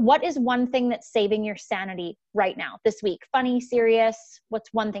 So what is one thing that's saving your sanity right now, this week? Funny, serious? What's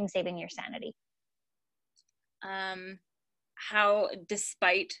one thing saving your sanity? How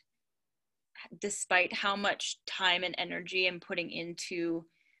despite how much time and energy I'm putting into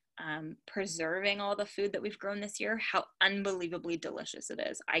preserving all the food that we've grown this year, how unbelievably delicious it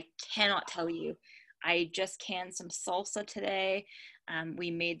is. I cannot tell you. I just canned some salsa today.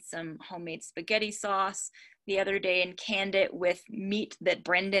 We made some homemade spaghetti sauce the other day and canned it with meat that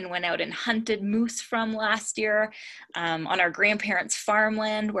Brendan went out and hunted moose from last year on our grandparents'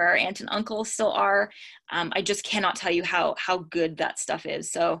 farmland where our aunt and uncle still are. I just cannot tell you how good that stuff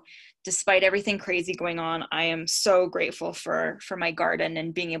is. So despite everything crazy going on, I am so grateful for my garden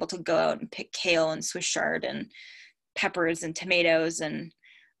and being able to go out and pick kale and Swiss chard and peppers and tomatoes, and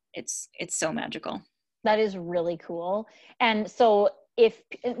it's so magical. That is really cool. And so if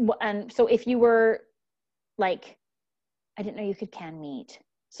you were like, I didn't know you could can meat.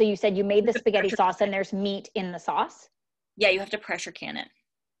 So you said you made the spaghetti sauce and there's meat in the sauce? Yeah, you have to pressure can it.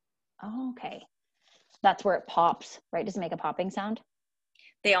 Oh, okay. That's where it pops, right? Does it make a popping sound?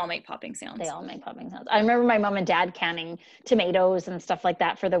 They all make popping sounds. They all make popping sounds. I remember my mom and dad canning tomatoes and stuff like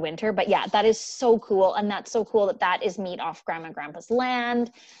that for the winter. But yeah, that is so cool. And that's so cool that is meat off grandma and grandpa's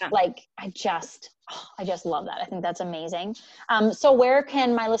land. Yeah. Like, I just love that. I think that's amazing. So where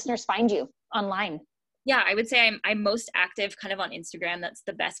can my listeners find you online? Yeah, I would say I'm most active kind of on Instagram. That's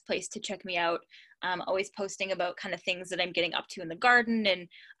the best place to check me out. Always posting about kind of things that I'm getting up to in the garden, and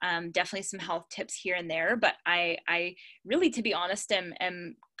definitely some health tips here and there. But I really, to be honest,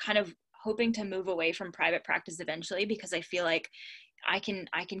 am kind of hoping to move away from private practice eventually, because I feel like I can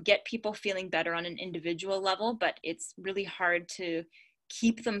get people feeling better on an individual level, but it's really hard to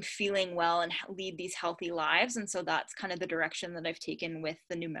keep them feeling well and lead these healthy lives. And so that's kind of the direction that I've taken with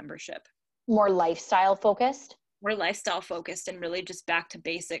the new membership. More lifestyle focused? We're lifestyle focused and really just back to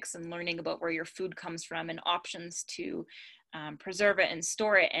basics and learning about where your food comes from and options to preserve it and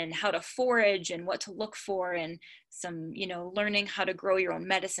store it, and how to forage and what to look for, and some, learning how to grow your own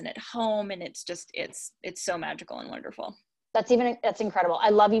medicine at home. And it's so magical and wonderful. That's incredible. I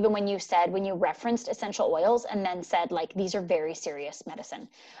love even when you referenced essential oils and then said, like, these are very serious medicine.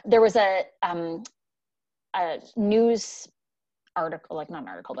 There was a news article, like not an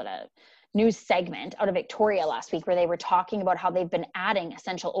article, but a news segment out of Victoria last week where they were talking about how they've been adding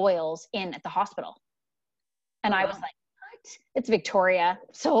essential oils in at the hospital. And I was like, what? It's Victoria.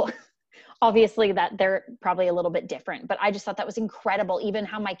 So obviously that they're probably a little bit different, but I just thought that was incredible. Even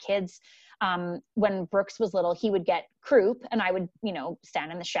how my kids, when Brooks was little, he would get croup and I would,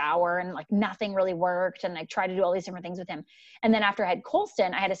 stand in the shower and like nothing really worked. And I tried to do all these different things with him. And then after I had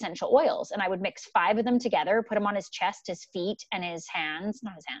Colston, I had essential oils and I would mix 5 of them together, put them on his chest, his feet, and his hands,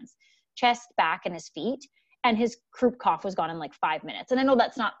 not his hands, chest, back, and his feet. And his croup cough was gone in like 5 minutes. And I know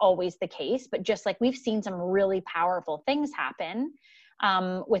that's not always the case, but just like we've seen some really powerful things happen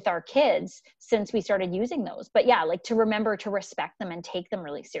with our kids since we started using those. But yeah, like to remember to respect them and take them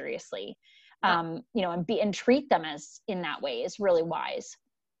really seriously, and treat them as in that way is really wise.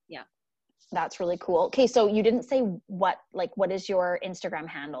 Yeah. That's really cool. Okay. So you didn't say what is your Instagram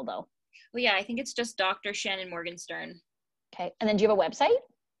handle though? Well, yeah, I think it's just Dr. Shannon Morgenstern. Okay. And then do you have a website?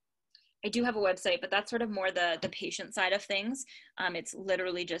 I do have a website, but that's sort of more the patient side of things. It's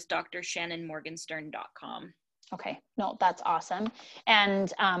literally just drshannonmorgenstern.com. Okay. No, that's awesome.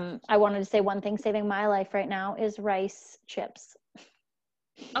 And I wanted to say one thing saving my life right now is rice chips.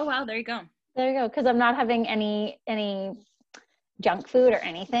 Oh, wow. There you go. There you go. Because I'm not having any junk food or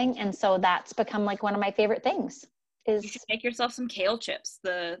anything. And so that's become like one of my favorite things. You should make yourself some kale chips.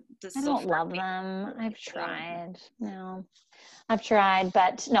 I don't love them. I've tried. No, I've tried,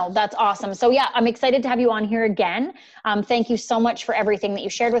 but no, that's awesome. So yeah, I'm excited to have you on here again. Thank you so much for everything that you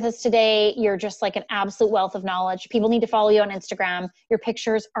shared with us today. You're just like an absolute wealth of knowledge. People need to follow you on Instagram. Your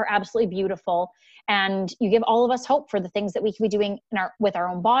pictures are absolutely beautiful. And you give all of us hope for the things that we can be doing with our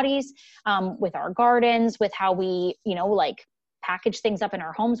own bodies, with our gardens, with how we, package things up in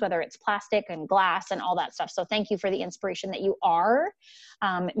our homes, whether it's plastic and glass and all that stuff. So thank you for the inspiration that you are.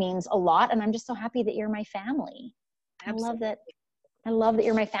 It means a lot. And I'm just so happy that you're my family. Absolutely. I love that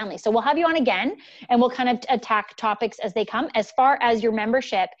you're my family. So we'll have you on again and we'll kind of attack topics as they come. As far as your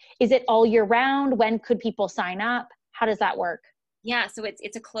membership, is it all year round? When could people sign up? How does that work? Yeah, so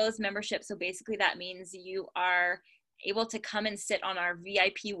it's a closed membership. So basically that means you are able to come and sit on our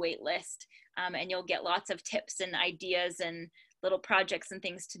VIP wait list, and you'll get lots of tips and ideas and little projects and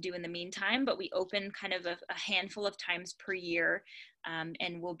things to do in the meantime. But we open kind of a handful of times per year,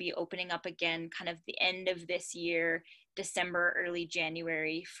 and we'll be opening up again kind of the end of this year, December, early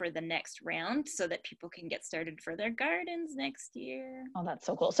January, for the next round, so that people can get started for their gardens next year. Oh, that's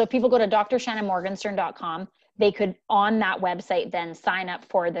so cool. So if people go to drshannonmorgenstern.com, they could on that website then sign up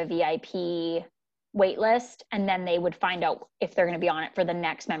for the VIP wait list, and then they would find out if they're going to be on it for the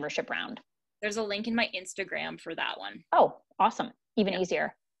next membership round. There's a link in my Instagram for that one. Oh, awesome. Even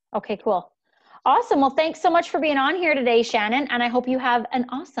easier. Okay, cool. Awesome. Well, thanks so much for being on here today, Shannon. And I hope you have an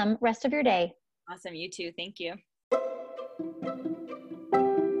awesome rest of your day. Awesome. You too. Thank you.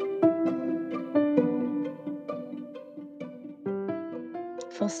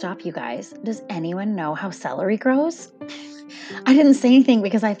 Full stop, you guys. Does anyone know how celery grows? I didn't say anything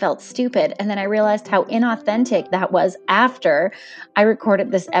because I felt stupid, and then I realized how inauthentic that was after I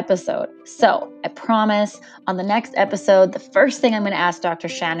recorded this episode. So I promise on the next episode, the first thing I'm going to ask Dr.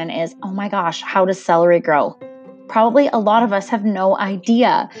 Shannon is, oh my gosh, how does celery grow? Probably a lot of us have no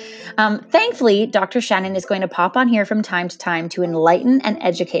idea. Thankfully, Dr. Shannon is going to pop on here from time to time to enlighten and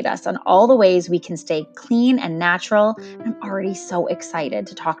educate us on all the ways we can stay clean and natural. And I'm already so excited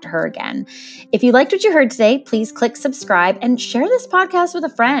to talk to her again. If you liked what you heard today, please click subscribe and share this podcast with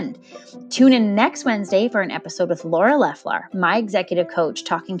a friend. Tune in next Wednesday for an episode with Laura Leffler, my executive coach,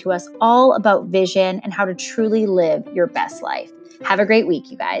 talking to us all about vision and how to truly live your best life. Have a great week,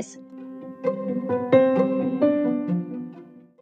 you guys.